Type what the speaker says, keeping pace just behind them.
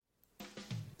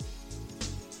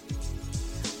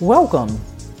Welcome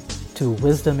to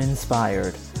Wisdom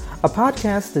Inspired, a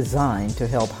podcast designed to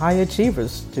help high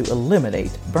achievers to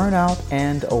eliminate burnout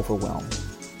and overwhelm.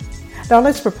 Now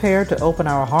let's prepare to open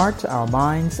our hearts, our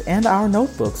minds, and our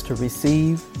notebooks to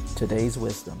receive today's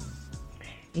wisdom.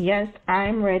 Yes,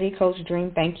 I'm ready, Coach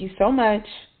Dream. Thank you so much.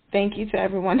 Thank you to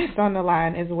everyone that's on the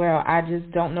line as well. I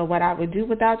just don't know what I would do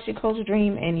without you, Coach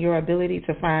Dream, and your ability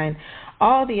to find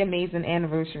all the amazing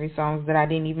anniversary songs that I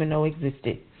didn't even know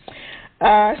existed.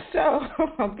 So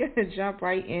I'm going to jump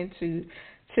right into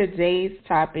today's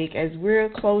topic as we're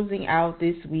closing out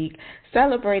this week,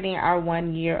 celebrating our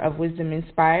 1 year of Wisdom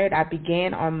Inspired. I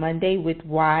began on Monday with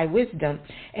Why Wisdom,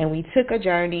 and we took a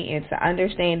journey into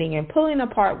understanding and pulling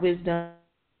apart wisdom.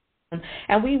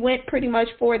 And we went pretty much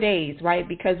 4 days, right?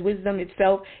 Because wisdom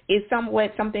itself is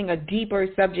somewhat a deeper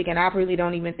subject, and I really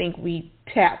don't even think we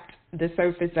tapped the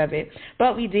surface of it.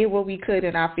 But we did what we could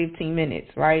in our 15 minutes,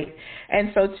 right?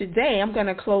 And so today I'm going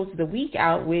to close the week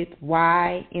out with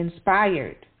Why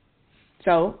Inspired.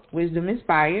 So Wisdom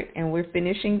Inspired, and we're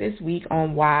finishing this week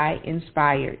on Why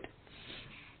Inspired.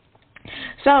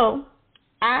 So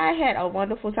I had a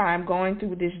wonderful time going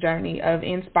through this journey of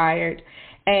Inspired,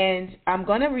 and I'm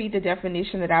going to read the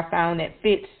definition that I found that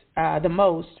fits the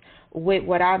most with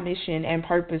what our mission and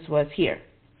purpose was here.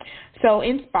 So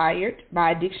inspired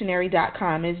by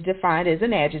dictionary.com is defined as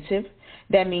an adjective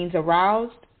that means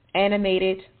aroused,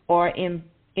 animated, or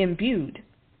imbued,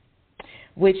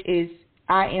 which is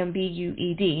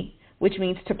imbued, which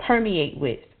means to permeate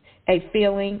with, a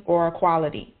feeling or a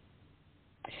quality.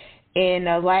 In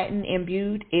Latin,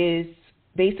 imbued is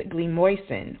basically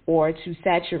moisten or to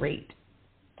saturate.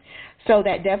 So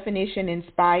that definition,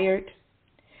 inspired,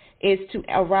 is to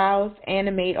arouse,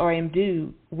 animate, or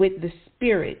imbue with the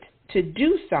spirit to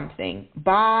do something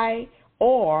by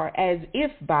or as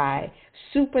if by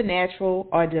supernatural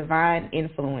or divine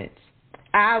influence.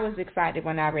 I was excited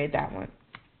when I read that one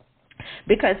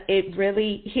because it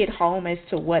really hit home as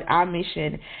to what our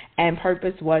mission and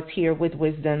purpose was here with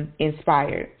Wisdom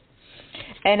Inspired.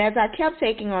 And as I kept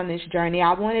taking on this journey,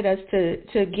 I wanted us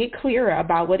to get clearer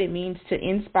about what it means to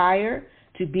inspire,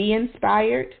 to be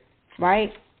inspired,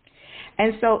 right?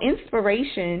 And so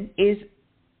inspiration is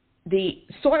the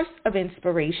source of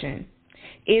inspiration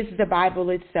is the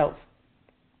Bible itself.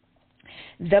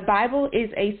 The Bible is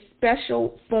a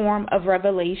special form of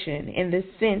revelation in the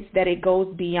sense that it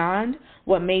goes beyond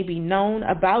what may be known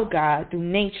about God through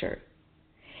nature.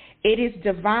 It is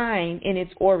divine in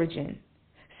its origin,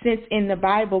 since in the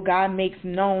Bible God makes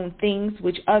known things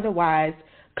which otherwise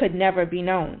could never be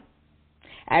known.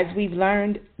 As we've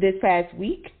learned this past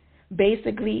week,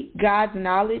 basically God's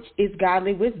knowledge is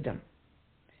godly wisdom.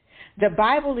 The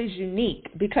Bible is unique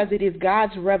because it is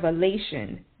God's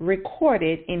revelation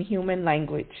recorded in human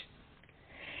language.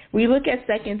 We look at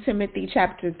 2 Timothy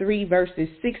chapter 3, verses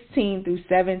 16 through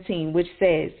 17, which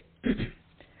says,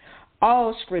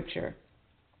 all scripture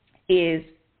is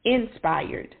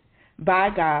inspired by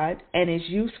God and is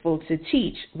useful to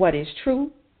teach what is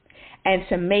true and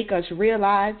to make us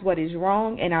realize what is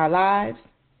wrong in our lives.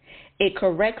 It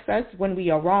corrects us when we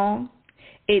are wrong.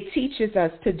 It teaches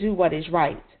us to do what is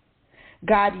right.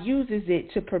 God uses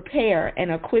it to prepare and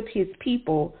equip his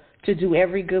people to do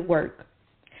every good work.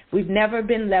 We've never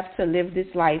been left to live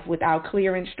this life without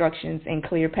clear instructions and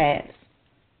clear paths.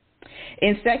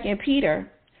 In 2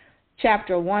 Peter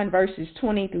chapter 1, verses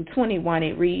 20 through 21,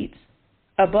 it reads,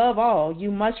 above all,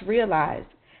 you must realize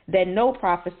that no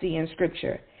prophecy in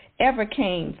Scripture ever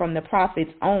came from the prophet's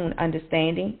own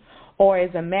understanding or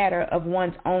as a matter of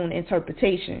one's own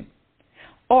interpretation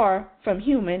or from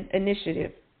human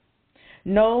initiative.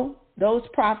 No, those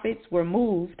prophets were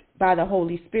moved by the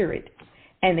Holy Spirit,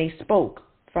 and they spoke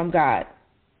from God.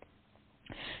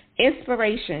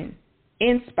 Inspiration,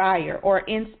 inspire, or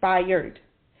inspired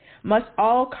must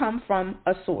all come from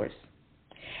a source.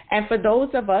 And for those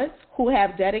of us who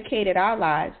have dedicated our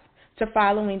lives to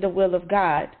following the will of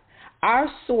God, our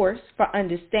source for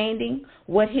understanding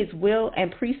what his will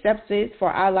and precepts is for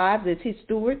our lives as his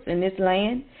stewards in this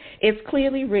land is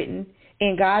clearly written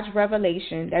in God's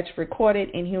revelation that's recorded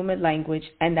in human language,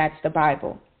 and that's the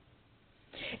Bible.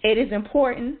 It is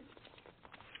important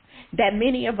that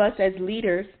many of us as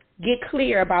leaders get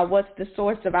clear about what's the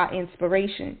source of our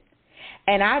inspiration.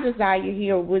 And our desire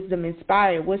here, Wisdom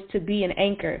Inspired, was to be an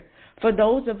anchor for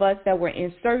those of us that were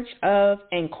in search of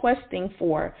and questing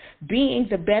for being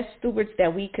the best stewards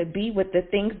that we could be with the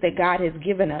things that God has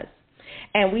given us.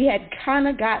 And we had kind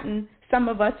of gotten, some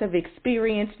of us have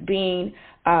experienced being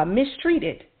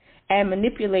mistreated and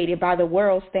manipulated by the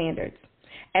world standards.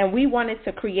 And we wanted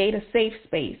to create a safe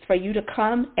space for you to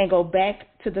come and go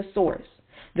back to the source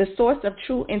the source of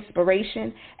true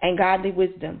inspiration and godly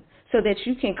wisdom, so that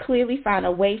you can clearly find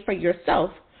a way for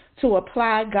yourself to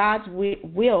apply God's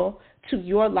will to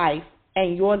your life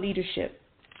and your leadership.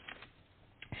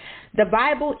 The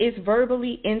Bible is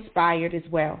verbally inspired as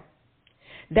well.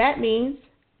 That means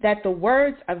that the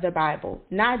words of the Bible,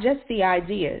 not just the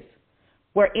ideas,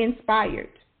 were inspired.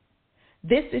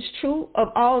 This is true of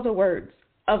all the words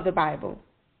of the Bible.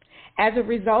 As a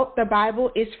result, the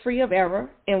Bible is free of error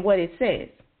in what it says.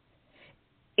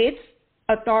 Its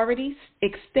authority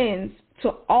extends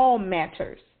to all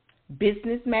matters: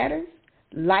 business matters,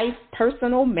 life,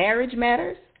 personal, marriage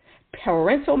matters,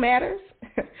 parental matters,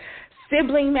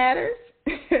 sibling matters,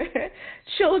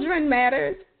 children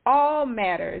matters, all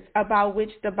matters about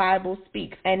which the Bible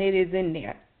speaks, and it is in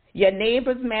there. Your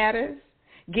neighbors matters,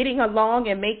 getting along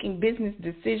and making business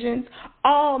decisions,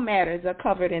 all matters are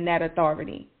covered in that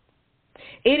authority.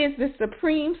 It is the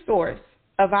supreme source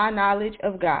of our knowledge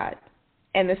of God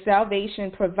and the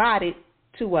salvation provided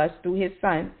to us through his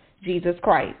Son, Jesus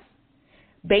Christ.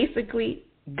 Basically,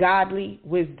 godly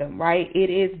wisdom, right? It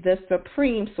is the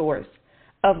supreme source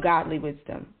of godly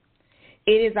wisdom.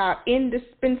 It is our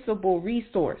indispensable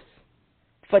resource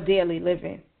for daily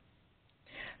living.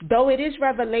 Though it is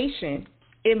revelation,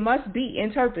 it must be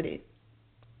interpreted.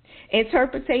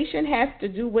 Interpretation has to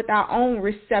do with our own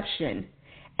reception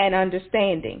and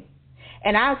understanding.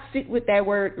 And I'll sit with that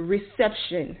word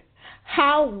reception.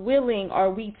 How willing are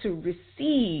we to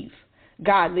receive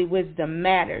godly wisdom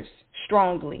matters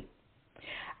strongly.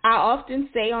 I often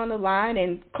say on the line,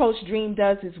 and Coach Dream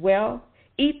does as well,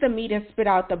 eat the meat and spit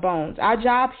out the bones. Our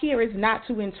job here is not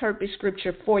to interpret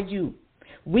Scripture for you.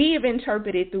 We have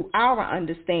interpreted through our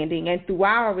understanding and through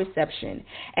our reception,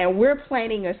 and we're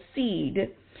planting a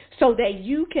seed so that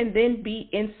you can then be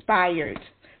inspired,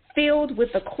 filled with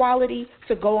the quality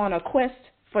to go on a quest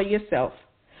for yourself,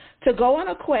 to go on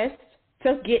a quest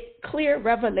to get clear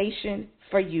revelation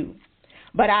for you.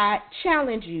 But I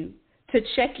challenge you to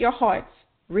check your heart's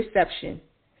reception,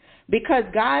 because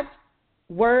God's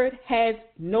word has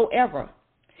no error.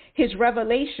 His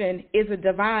revelation is a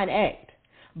divine act,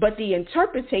 but the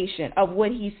interpretation of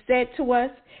what he said to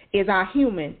us is our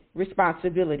human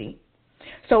responsibility.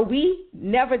 So we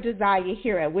never desire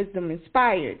here at Wisdom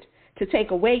Inspired to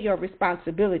take away your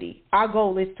responsibility. Our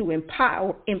goal is to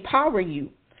empower you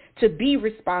to be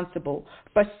responsible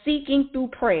for seeking through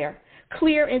prayer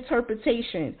clear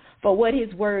interpretation for what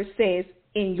his word says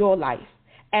in your life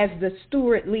as the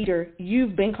steward leader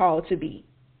you've been called to be.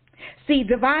 See,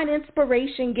 divine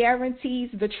inspiration guarantees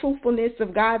the truthfulness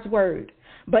of God's word,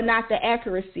 but not the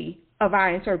accuracy of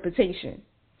our interpretation.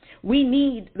 We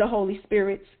need the Holy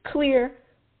Spirit's clear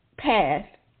path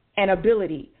and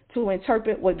ability to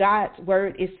interpret what God's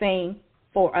word is saying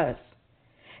for us.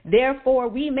 Therefore,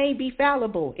 we may be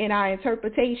fallible in our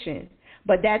interpretation,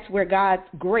 but that's where God's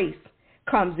grace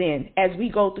comes in as we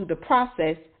go through the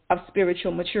process of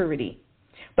spiritual maturity.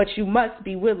 But you must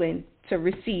be willing to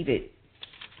receive it.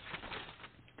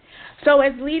 So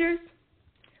as leaders,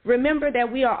 remember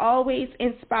that we are always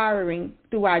inspiring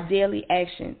through our daily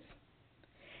actions.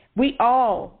 We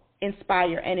all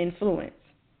inspire and influence,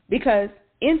 because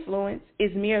influence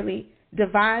is merely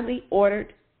divinely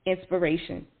ordered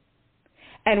inspiration.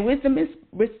 And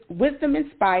Wisdom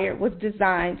Inspired was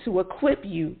designed to equip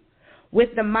you with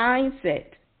the mindset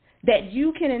that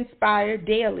you can inspire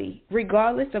daily,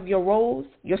 regardless of your roles,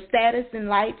 your status in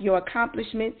life, your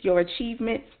accomplishments, your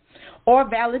achievements, or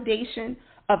validation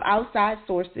of outside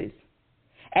sources.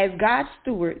 As God's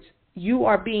stewards, you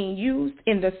are being used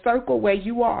in the circle where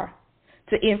you are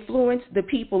to influence the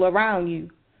people around you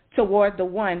toward the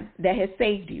one that has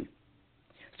saved you.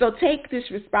 So take this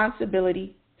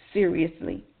responsibility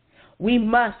seriously. We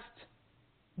must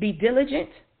be diligent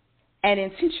and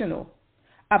intentional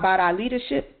about our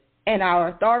leadership and our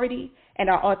authority and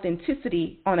our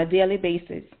authenticity on a daily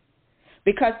basis,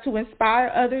 because to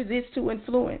inspire others is to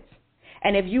influence.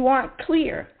 And if you aren't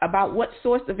clear about what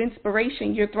source of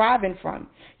inspiration you're thriving from,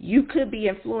 you could be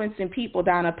influencing people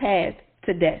down a path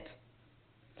to death.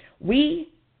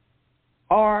 We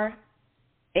are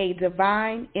a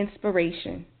divine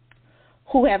inspiration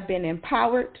who have been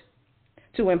empowered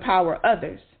to empower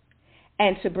others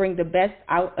and to bring the best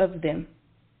out of them.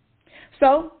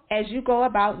 So, as you go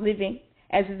about living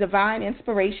as a divine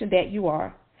inspiration that you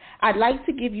are, I'd like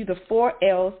to give you the 4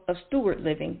 L's of steward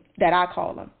living that I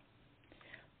call them.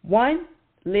 1,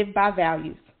 live by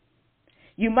values.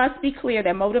 You must be clear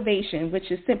that motivation, which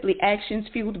is simply actions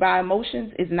fueled by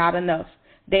emotions, is not enough.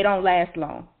 They don't last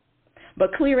long.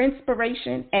 But clear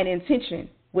inspiration and intention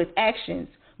with actions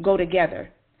go together.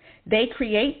 They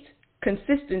create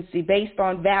consistency based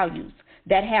on values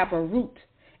that have a root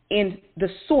in the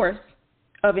source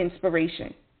of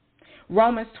inspiration.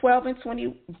 Romans 12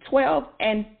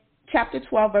 and chapter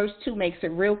 12, verse 2 makes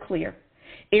it real clear.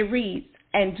 It reads,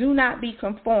 "And do not be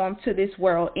conformed to this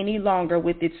world any longer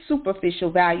with its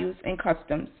superficial values and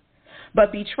customs,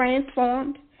 but be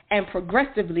transformed and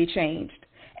progressively changed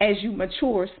as you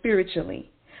mature spiritually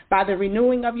by the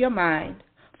renewing of your mind,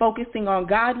 focusing on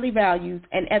godly values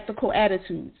and ethical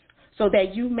attitudes, so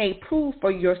that you may prove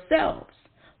for yourselves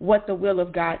what the will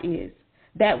of God is,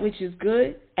 that which is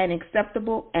good and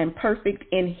acceptable and perfect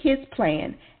in His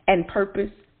plan and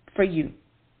purpose for you."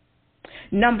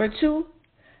 Number 2,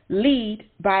 lead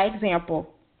by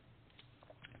example.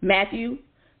 Matthew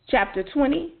chapter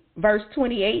 20, verse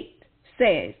 28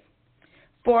 says,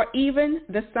 "For even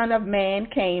the Son of Man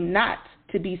came not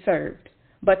to be served,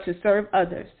 but to serve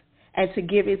others, and to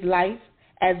give His life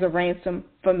as a ransom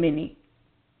for many."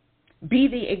 Be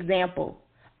the example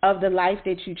of the life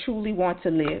that you truly want to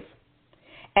live.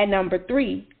 And number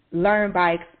 3, learn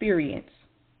by experience.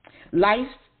 Life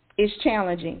is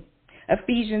challenging.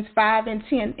 Ephesians 5 and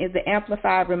 10 in the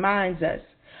Amplified reminds us,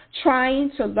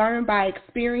 trying to learn by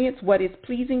experience what is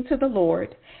pleasing to the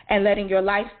Lord and letting your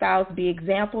lifestyles be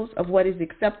examples of what is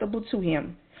acceptable to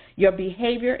Him. Your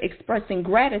behavior expressing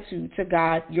gratitude to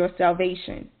God, your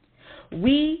salvation.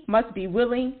 We must be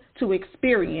willing to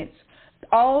experience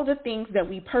all the things that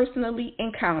we personally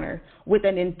encounter with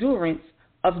an endurance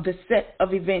of the set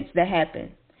of events that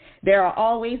happen. There are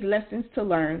always lessons to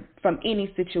learn from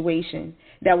any situation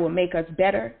that will make us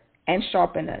better and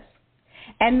sharpen us.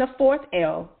 And the 4th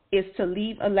L is to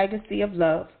leave a legacy of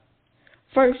love.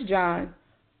 1 John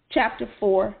chapter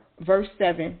 4, verse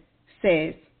 7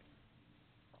 says,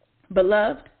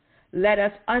 "Beloved, let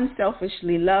us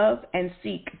unselfishly love and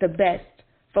seek the best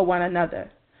for one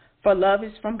another. For love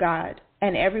is from God,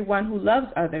 and everyone who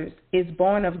loves others is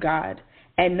born of God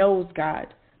and knows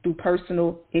God through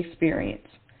personal experience."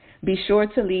 Be sure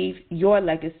to leave your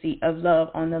legacy of love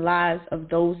on the lives of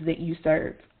those that you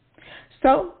serve.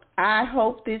 So, I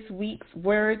hope this week's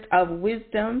Words of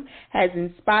Wisdom has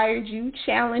inspired you,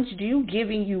 challenged you,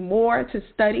 giving you more to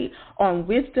study on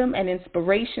wisdom and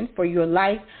inspiration for your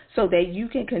life so that you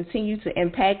can continue to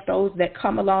impact those that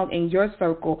come along in your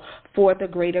circle for the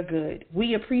greater good.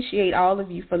 We appreciate all of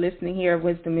you for listening here at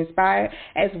Wisdom Inspired,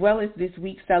 as well as this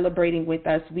week celebrating with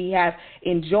us. We have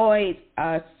enjoyed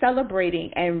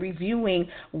celebrating and reviewing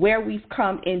where we've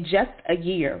come in just a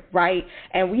year, right?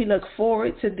 And we look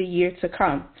forward to the year to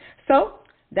come. So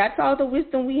that's all the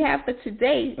wisdom we have for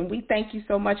today, and we thank you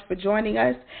so much for joining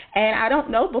us. And I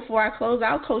don't know, before I close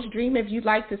out, Coach Dream, if you'd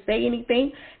like to say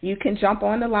anything, you can jump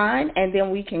on the line, and then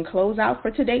we can close out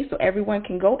for today so everyone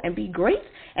can go and be great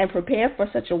and prepare for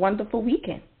such a wonderful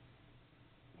weekend.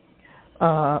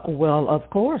 Well, of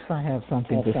course I have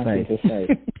something to say.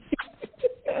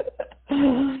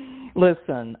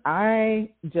 Listen, I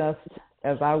just,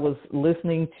 as I was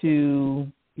listening to,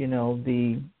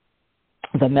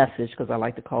 the message, because I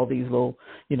like to call these little,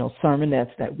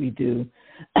 sermonettes that we do,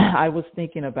 I was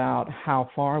thinking about how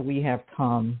far we have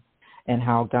come and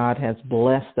how God has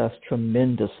blessed us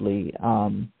tremendously.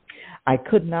 I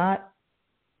could not,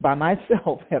 by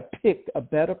myself, have picked a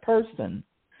better person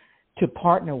to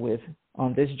partner with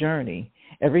on this journey.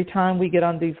 Every time we get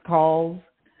on these calls,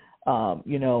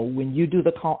 when you do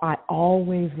the call, I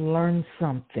always learn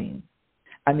something.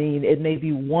 I mean, it may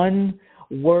be one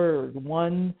word,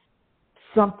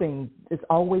 something, it's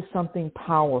always something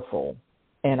powerful.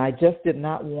 And I just did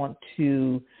not want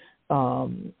to,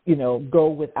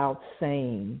 go without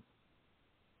saying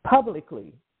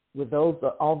publicly with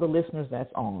all the listeners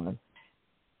that's on,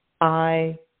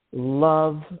 I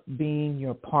love being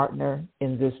your partner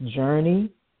in this journey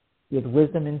with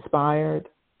Wisdom Inspired,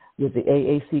 with the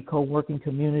AAC co-working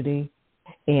community,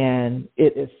 and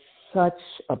it is such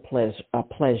a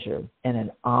pleasure and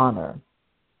an honor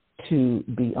to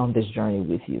be on this journey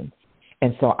with you.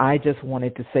 And so I just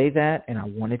wanted to say that, and I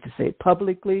wanted to say it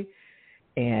publicly,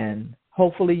 and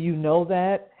hopefully you know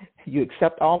that. You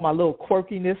accept all my little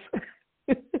quirkiness.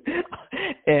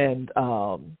 And,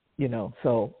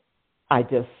 so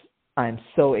I'm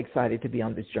so excited to be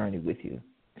on this journey with you.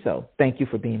 So thank you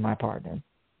for being my partner.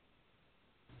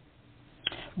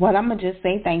 Well, I'm going to just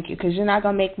say thank you, because you're not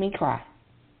going to make me cry.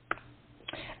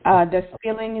 The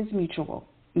feeling is mutual,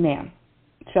 ma'am.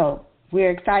 So we're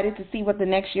excited to see what the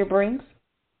next year brings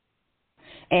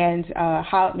and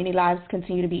how many lives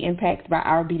continue to be impacted by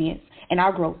our obedience and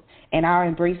our growth and our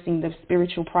embracing the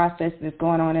spiritual process that's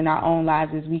going on in our own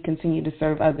lives as we continue to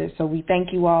serve others. So we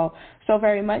thank you all so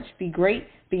very much. Be great,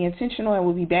 be intentional, and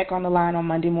we'll be back on the line on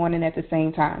Monday morning at the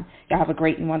same time. Y'all have a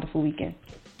great and wonderful weekend.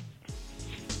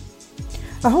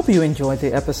 I hope you enjoyed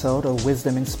the episode of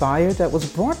Wisdom Inspired that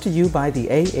was brought to you by the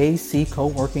AAC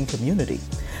Co-working Community,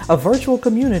 a virtual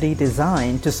community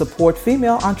designed to support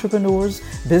female entrepreneurs,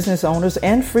 business owners,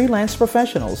 and freelance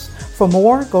professionals. For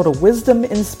more, go to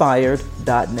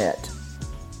wisdominspired.net.